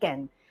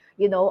shaken,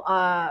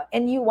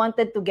 and you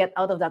wanted to get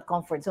out of that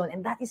comfort zone. And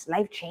that is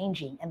life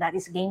changing and that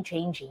is game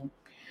changing.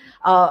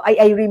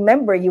 I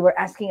remember you were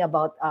asking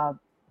about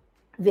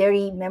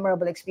very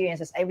memorable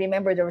experiences. I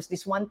remember there was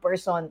this one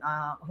person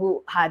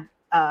who had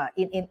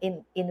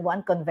in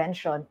one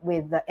convention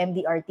with the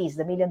MDRTs,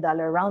 the $1 million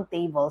round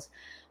tables,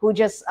 who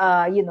just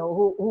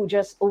who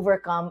just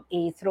overcome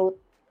a throat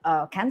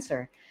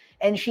cancer,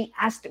 and she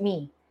asked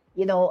me,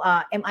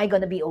 am I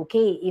gonna be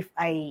okay if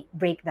I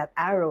break that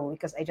arrow?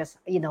 Because I just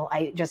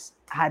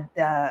had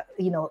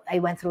I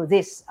went through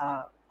this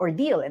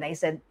ordeal. And I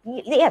said,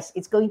 yes,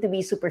 it's going to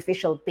be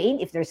superficial pain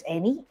if there's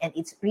any, and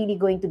it's really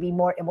going to be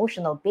more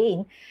emotional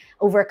pain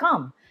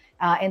overcome.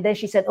 And then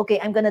she said, okay,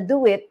 I'm going to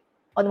do it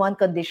on one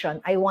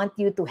condition. I want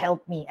you to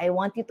help me. I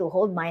want you to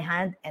hold my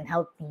hand and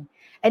help me.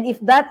 And if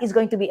that is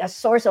going to be a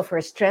source of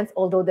her strength,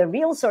 although the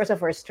real source of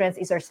her strength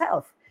is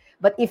herself,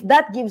 but if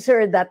that gives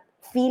her that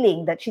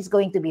feeling that she's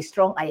going to be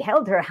strong, I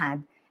held her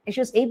hand and she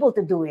was able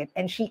to do it.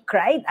 And she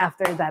cried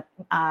after that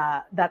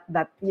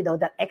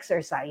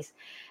exercise.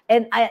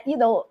 And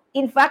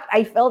in fact,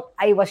 I felt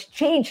I was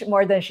changed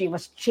more than she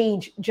was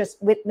changed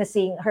just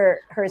witnessing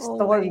her Oh my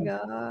story.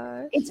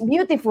 gosh. It's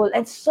beautiful,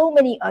 and so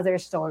many other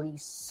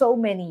stories, so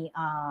many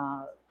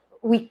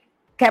we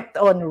kept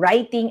on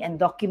writing and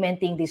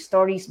documenting these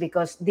stories,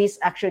 because this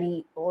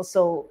actually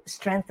also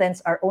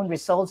strengthens our own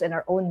results and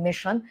our own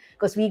mission,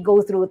 because we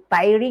go through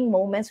tiring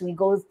moments, we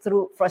go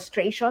through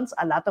frustrations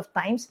a lot of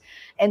times,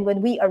 and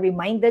when we are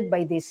reminded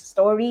by these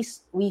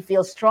stories, we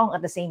feel strong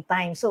at the same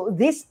time. So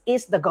this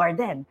is the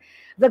garden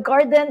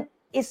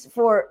is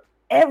for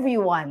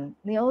everyone,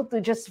 to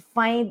just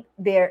find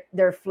their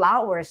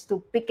flowers, to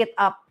pick it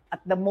up at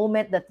the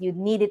moment that you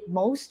need it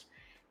most,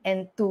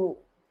 and to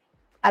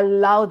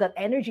allow that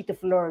energy to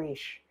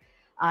flourish,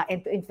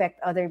 and to infect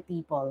other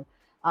people.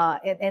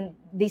 And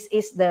this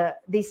is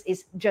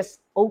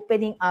just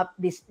opening up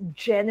this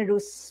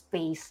generous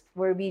space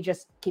where we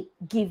just keep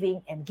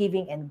giving and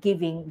giving and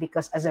giving,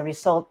 because as a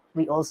result,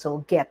 we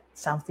also get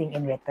something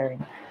in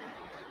return.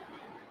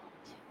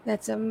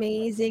 That's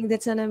amazing.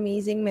 That's an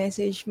amazing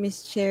message,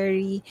 Miss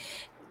Cherry.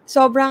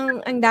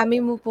 sobrang ang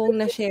dami mo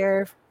pong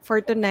na-share for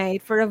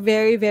tonight for a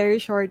very, very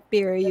short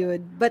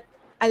period. But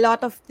a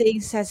lot of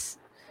things has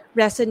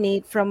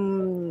resonate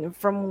from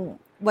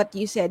what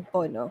you said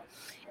po, no?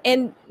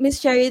 And Miss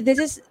Cherry,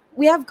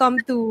 we have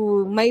come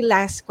to my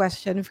last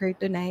question for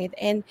tonight.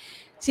 And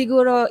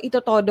siguro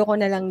itotodo ko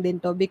na lang din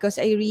to because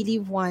I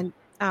really want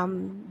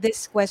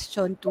this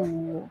question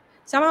to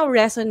somehow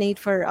resonate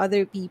for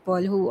other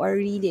people who are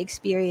really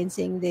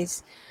experiencing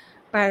this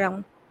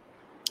parang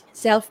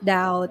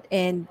self-doubt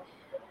and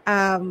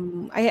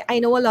I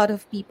know a lot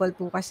of people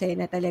po kasi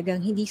na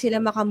talagang hindi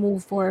sila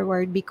maka-move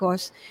forward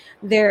because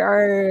there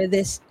are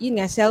this, yun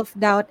nga,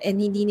 self-doubt and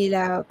hindi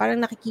nila,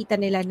 parang nakikita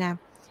nila na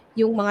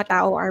yung mga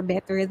tao are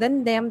better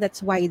than them.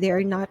 That's why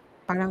they're not,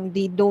 parang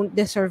they don't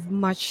deserve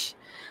much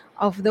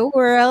of the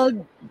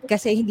world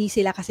kasi hindi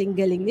sila kasing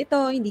galing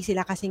nito, hindi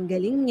sila kasing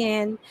galing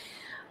yan.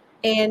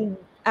 And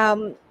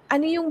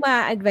ano yung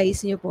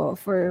ma-advise niyo po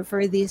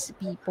for these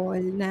people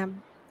na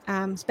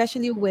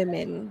especially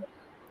women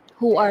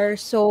who are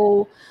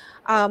so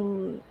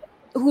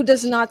who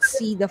does not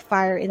see the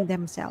fire in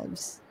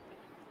themselves.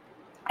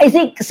 I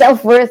think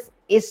self-worth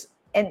is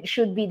and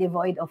should be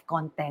devoid of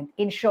content.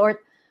 In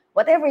short,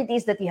 whatever it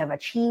is that you have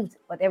achieved,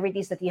 whatever it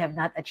is that you have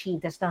not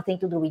achieved, has nothing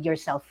to do with your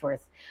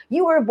self-worth.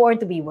 You were born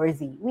to be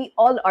worthy. We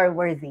all are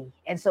worthy.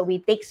 And so we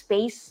take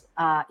space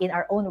in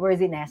our own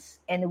worthiness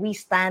and we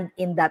stand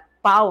in that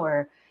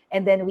power,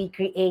 and then we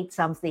create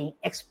something,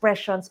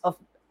 expressions of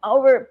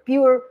our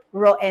pure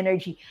raw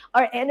energy,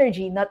 our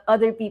energy, not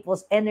other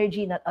people's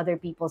energy, not other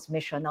people's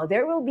mission. Now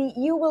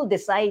you will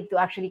decide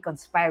to actually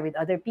conspire with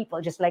other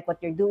people, just like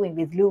what you're doing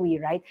with Louis,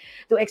 right?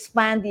 To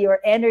expand your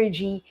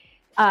energy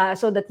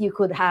so that you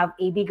could have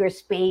a bigger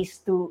space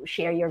to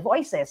share your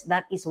voices.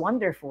 That is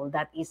wonderful.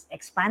 That is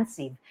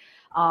expansive.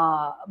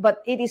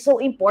 But it is so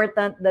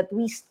important that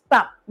we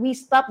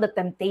stop the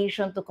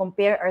temptation to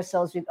compare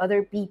ourselves with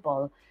other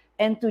people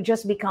and to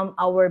just become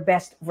our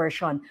best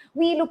version.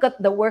 We look at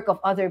the work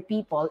of other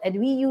people and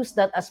we use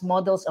that as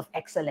models of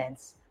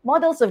excellence,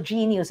 models of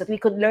genius that we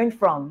could learn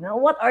from. Now,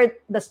 what are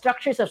the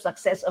structures of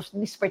success of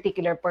this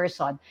particular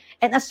person,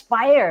 and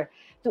aspire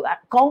to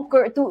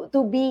conquer,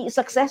 to be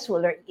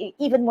successful or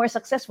even more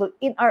successful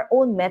in our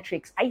own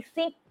metrics. I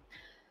think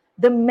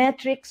the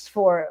metrics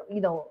for,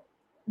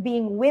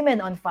 being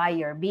women on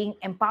fire, being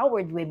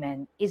empowered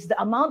women, is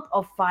the amount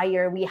of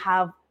fire we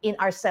have in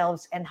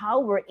ourselves and how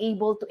we're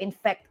able to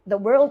infect the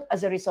world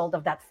as a result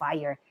of that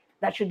fire.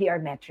 That should be our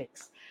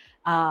metrics.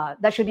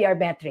 That should be our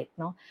metric.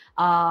 No,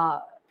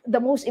 the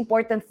most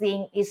important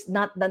thing is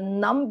not the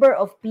number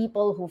of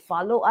people who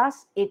follow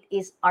us; it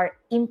is our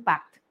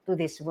impact to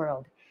this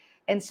world.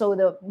 And so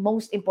the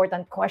most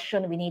important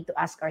question we need to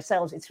ask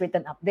ourselves, it's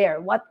written up there: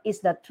 what is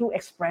the true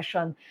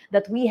expression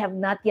that we have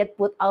not yet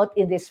put out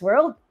in this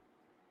world?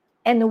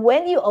 And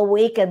when you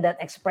awaken that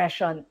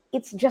expression,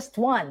 it's just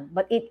one,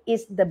 but it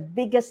is the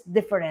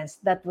difference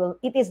that will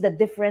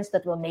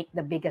make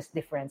the biggest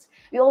difference.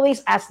 We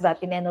always ask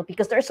that in NLP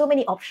because there are so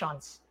many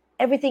options.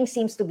 Everything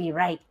seems to be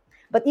right.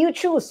 But you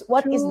choose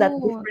what is that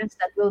True. difference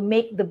that will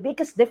make the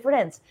biggest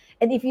difference.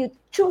 And if you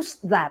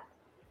choose that,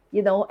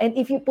 and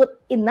if you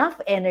put enough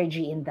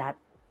energy in that,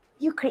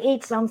 you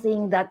create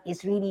something that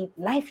is really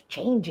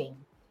life-changing.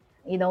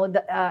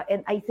 And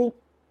I think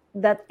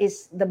that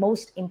is the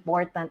most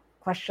important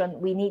question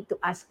we need to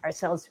ask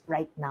ourselves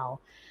right now,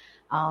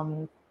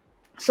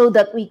 so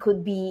that we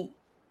could be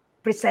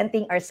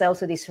presenting ourselves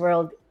to this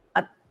world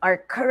at our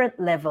current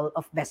level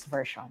of best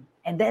version.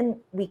 And then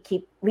we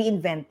keep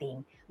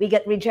reinventing. We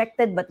get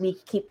rejected, but we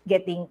keep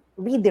getting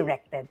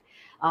redirected.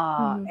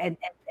 Mhm.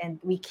 And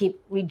we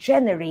keep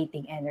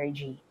regenerating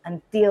energy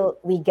until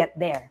we get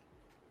there.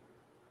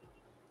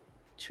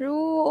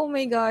 True. Oh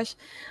my gosh.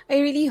 I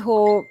really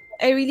hope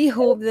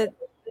that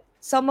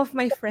some of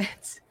my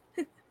friends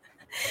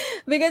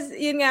because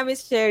yun nga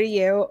Miss Cherry,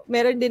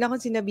 meron din akong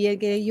sinabihan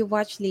kaya you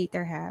watch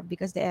later ha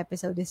because the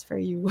episode is for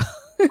you.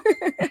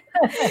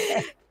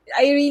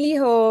 I really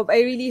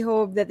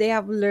hope that they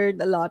have learned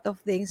a lot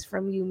of things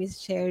from you, Miss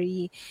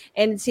Cherry.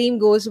 And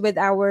same goes with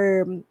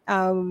our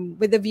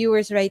with the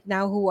viewers right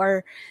now who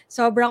are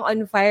sobrang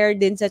on fire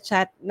din sa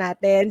chat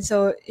natin.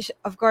 So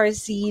of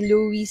course si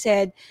Louie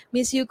said,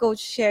 "Miss you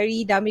Coach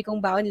Cherry, dami kong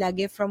baon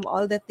lagi from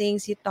all the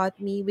things you taught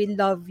me. We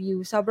love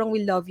you. Sobrang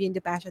we love you in the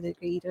Passionate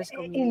Creators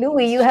Hey, community,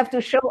 Louis, Miss you have to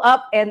Cherry." show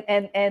up, and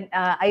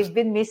I've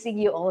been missing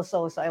you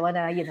also, so I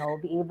wanna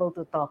be able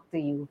to talk to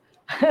you.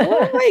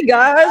 Oh my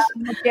gosh.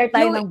 Mag-share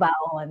tayo Louie, ng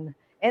baon.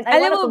 And I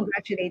alam wanna mo,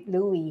 congratulate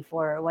Louis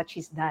for what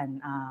she's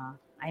done.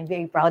 I'm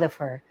very proud of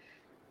her.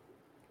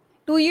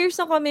 2 years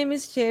na kami,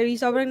 Miss Cherry.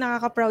 Sobrang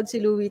nakaka-proud si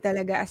Louie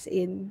talaga as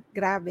in.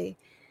 Grabe.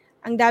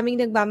 Ang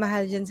daming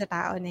nagmamahal diyan sa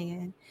tao na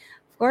 'yan.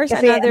 Of course,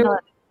 Kasi another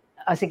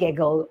sige,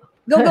 go.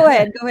 go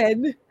ahead, go ahead.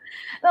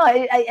 No,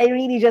 I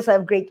really just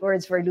have great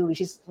words for Louie.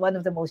 She's one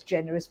of the most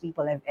generous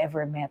people I've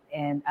ever met.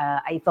 And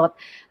I thought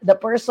the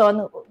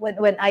person,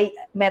 when I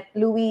met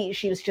Louie,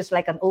 she was just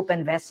like an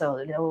open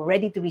vessel,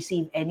 ready to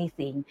receive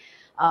anything.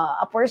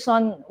 A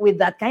person with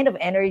that kind of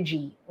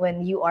energy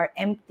when you are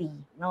empty,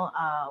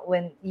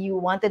 when you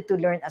wanted to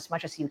learn as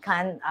much as you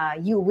can,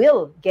 you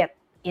will get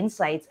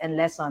insights and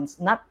lessons,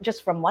 not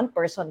just from one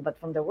person, but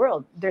from the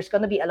world. There's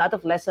going to be a lot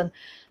of lessons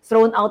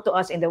thrown out to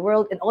us in the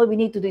world, and all we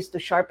need to do is to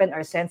sharpen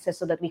our senses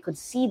so that we could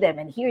see them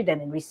and hear them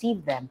and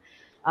receive them.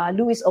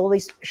 Louis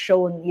always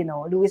shown,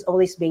 Louis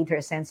always made her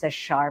senses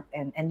sharp,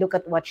 and look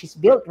at what she's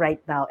built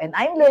right now. And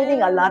I'm learning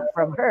a Yeah. lot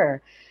from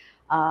her.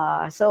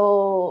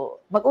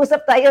 So,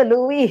 mag-usap tayo,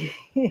 Louis.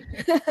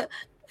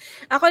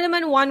 Ako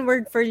naman, one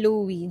word for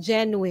Louie,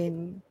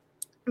 genuine.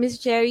 Miss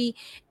Cherry,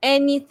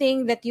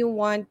 anything that you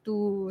want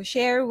to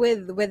share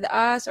with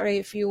us, or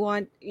if you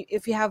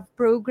have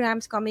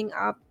programs coming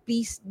up,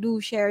 please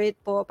do share it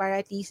po para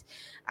at least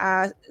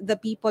the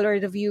people or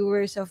the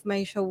viewers of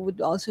my show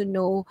would also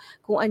know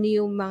kung ano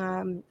yung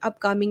mga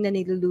upcoming na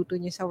niluluto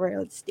niyo sa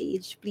world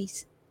stage.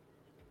 Please.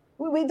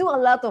 We do a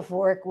lot of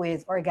work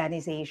with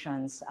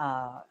organizations,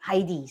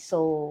 Heidi.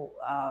 So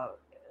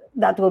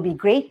that will be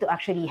great to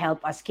actually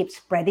help us keep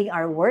spreading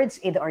our words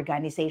in the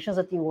organizations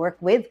that you work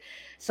with,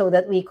 so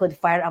that we could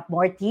fire up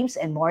more teams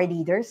and more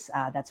leaders.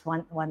 That's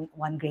one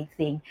great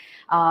thing.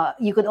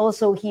 You could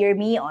also hear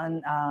me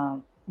on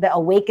the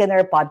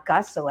Awakener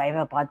podcast. So I have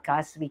a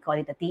podcast. We call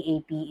it a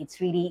TAP. It's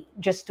really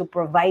just to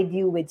provide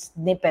you with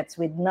snippets,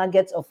 with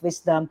nuggets of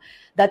wisdom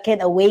that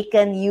can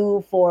awaken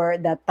you for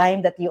the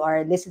time that you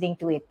are listening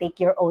to it. Take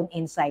your own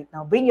insight.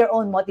 Now, bring your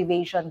own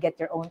motivation, get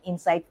your own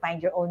insight,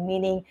 find your own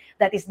meaning.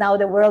 That is now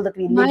the world that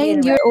we live in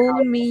Mind your right now.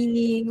 own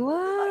meaning.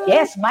 What?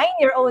 Yes, mind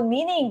your own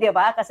meaning, di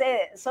ba?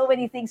 Kasi so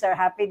many things are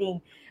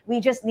happening. We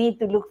just need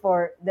to look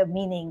for the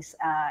meanings.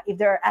 If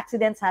there are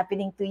accidents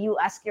happening to you,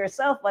 ask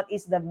yourself what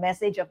is the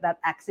message of that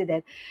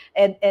accident,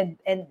 and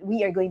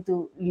we are going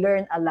to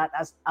learn a lot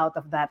out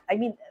of that. I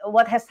mean,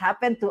 what has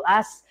happened to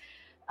us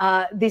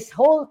this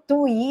whole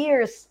 2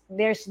 years,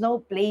 there's no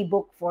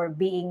playbook for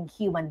being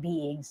human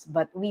beings,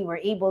 but we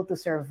were able to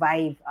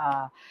survive,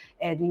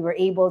 and we were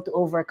able to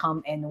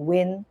overcome and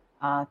win,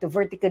 to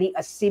vertically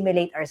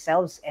assimilate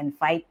ourselves and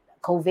fight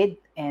COVID.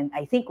 And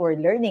I think we're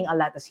learning a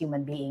lot as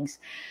human beings.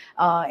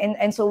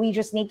 And so we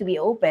just need to be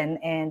open,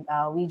 and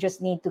we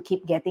just need to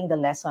keep getting the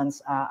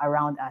lessons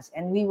around us,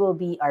 and we will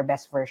be our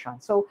best version.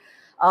 So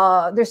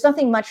there's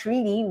nothing much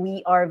really.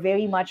 We are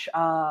very much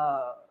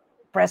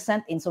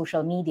present in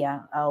social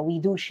media. We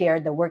do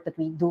share the work that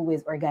we do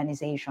with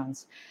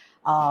organizations.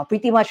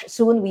 Pretty much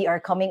soon we are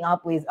coming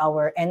up with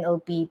our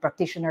NLP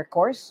practitioner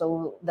course.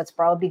 So that's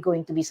probably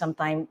going to be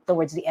sometime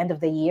towards the end of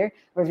the year.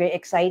 We're very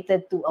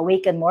excited to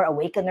awaken more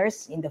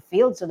awakeners in the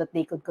field so that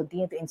they could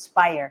continue to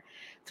inspire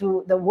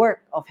through the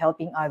work of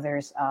helping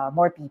others,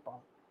 more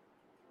people.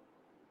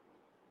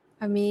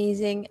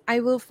 Amazing. I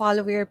will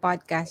follow your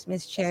podcast,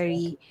 Miss Yes, thank Cherry.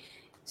 you.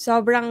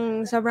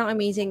 Sobrang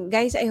amazing.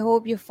 Guys, I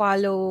hope you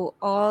follow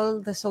all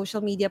the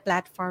social media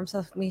platforms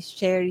of Miss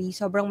Cherry.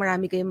 Sobrang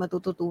marami kayong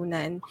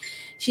matututunan.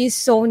 She's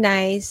so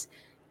nice.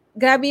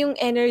 Grabe yung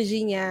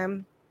energy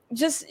niya.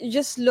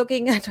 Just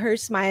looking at her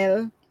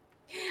smile.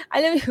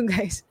 Alam niyo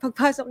guys,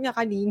 pagpasok niya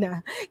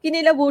kanina,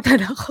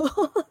 kinilabutan ako.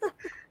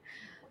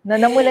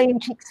 Namula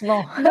yung cheeks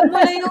mo.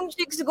 Namula yung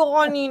cheeks ko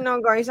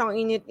kanina, guys. Ang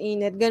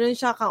init-init. Ganun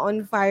siya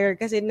ka-on fire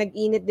kasi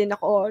nag-init din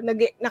ako.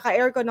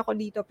 Naka-aircon ako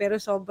dito pero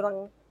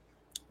sobrang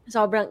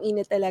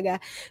init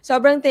talaga.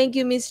 Sobrang thank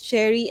you, Miss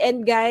Cherry.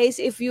 And guys,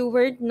 if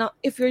you're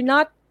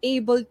not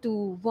able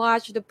to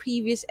watch the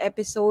previous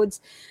episodes,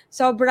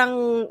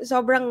 sobrang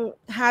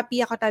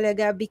happy ako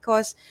talaga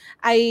because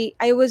I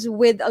was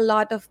with a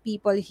lot of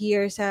people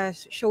here sa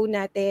show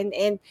natin,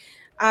 and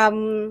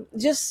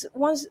just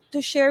wants to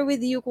share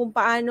with you kung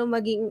paano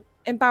maging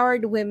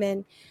empowered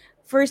women.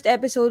 First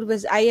episode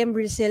was I Am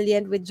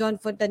Resilient with John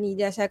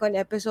Fontanilla. Second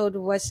episode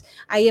was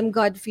I Am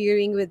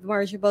God-Fearing with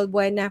Marcia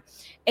Balbuena.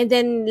 And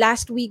then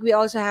last week, we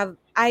also have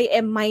I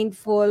Am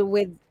Mindful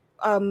with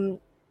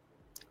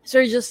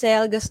Sir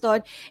Josel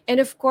Gaston.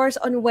 And of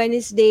course, on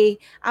Wednesday,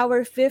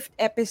 our fifth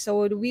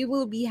episode, we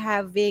will be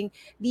having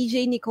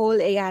DJ Nicole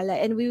Ayala,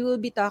 and we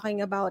will be talking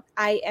about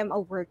I Am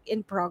a Work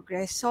in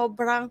Progress.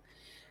 Sobrang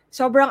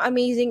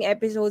amazing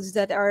episodes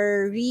that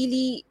are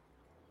really,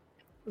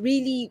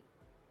 really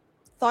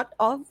thought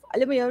of.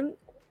 Alam mo yun?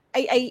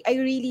 I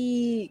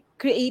really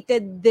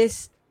created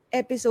this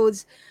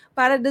episodes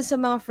para dun sa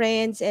mga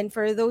friends and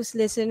for those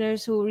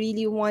listeners who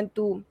really want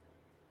to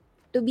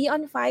be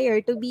on fire,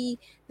 to be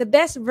the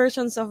best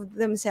versions of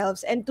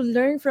themselves, and to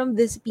learn from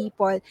these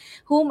people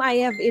whom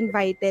I have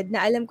invited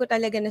na alam ko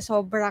talaga na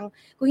sobrang,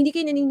 kung hindi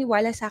kayo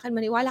naniniwala sa akin,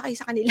 maniwala kayo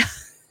sa kanila.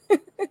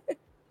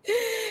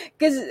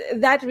 Because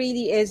that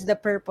really is the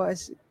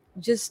purpose,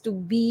 just to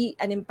be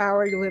an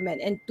empowered woman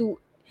and to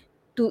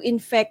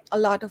infect a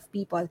lot of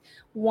people,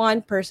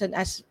 one person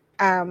at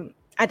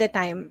a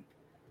time.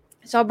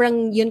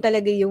 Sobrang yun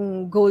talaga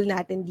yung goal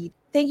natin dito.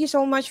 Thank you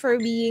so much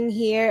for being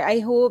here. I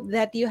hope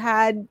that you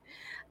had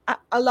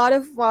a lot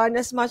of fun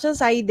as much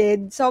as I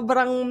did.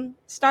 Sobrang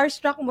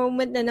starstruck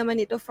moment na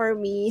naman ito for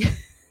me.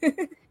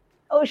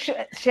 Oh,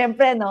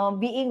 syempre, no,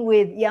 being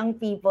with young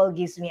people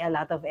gives me a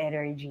lot of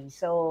energy.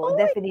 So, Oh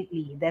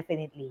definitely,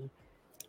 definitely.